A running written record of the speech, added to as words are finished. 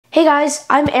Hey guys,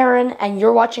 I'm Aaron and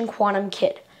you're watching Quantum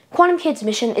Kid. Quantum Kid's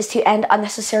mission is to end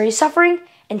unnecessary suffering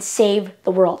and save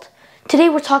the world. Today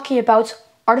we're talking about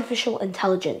artificial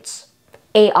intelligence,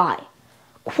 AI,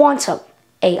 quantum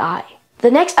AI.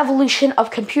 The next evolution of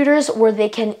computers where they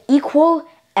can equal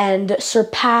and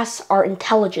surpass our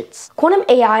intelligence. Quantum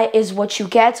AI is what you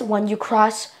get when you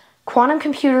cross quantum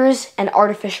computers and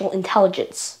artificial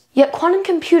intelligence. Yet quantum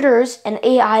computers and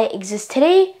AI exist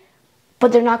today,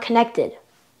 but they're not connected.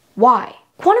 Why?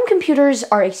 Quantum computers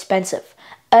are expensive.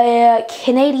 A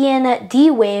Canadian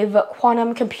D-Wave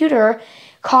quantum computer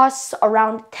costs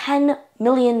around $10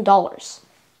 million.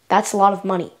 That's a lot of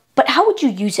money. But how would you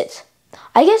use it?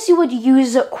 I guess you would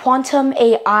use quantum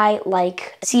AI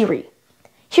like Siri.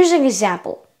 Here's an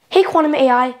example. Hey quantum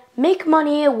AI, make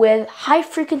money with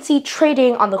high-frequency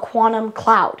trading on the quantum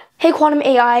cloud. Hey quantum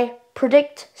AI,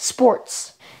 predict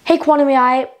sports. Hey quantum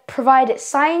AI, provide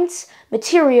science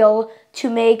material to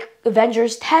make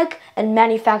Avengers tech and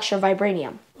manufacture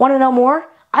vibranium. Want to know more?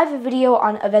 I have a video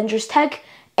on Avengers tech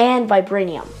and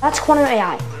vibranium. That's quantum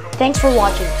AI. Thanks for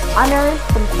watching. I'm Aaron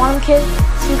from Quantum Kid.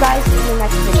 See you guys in the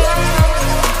next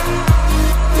video.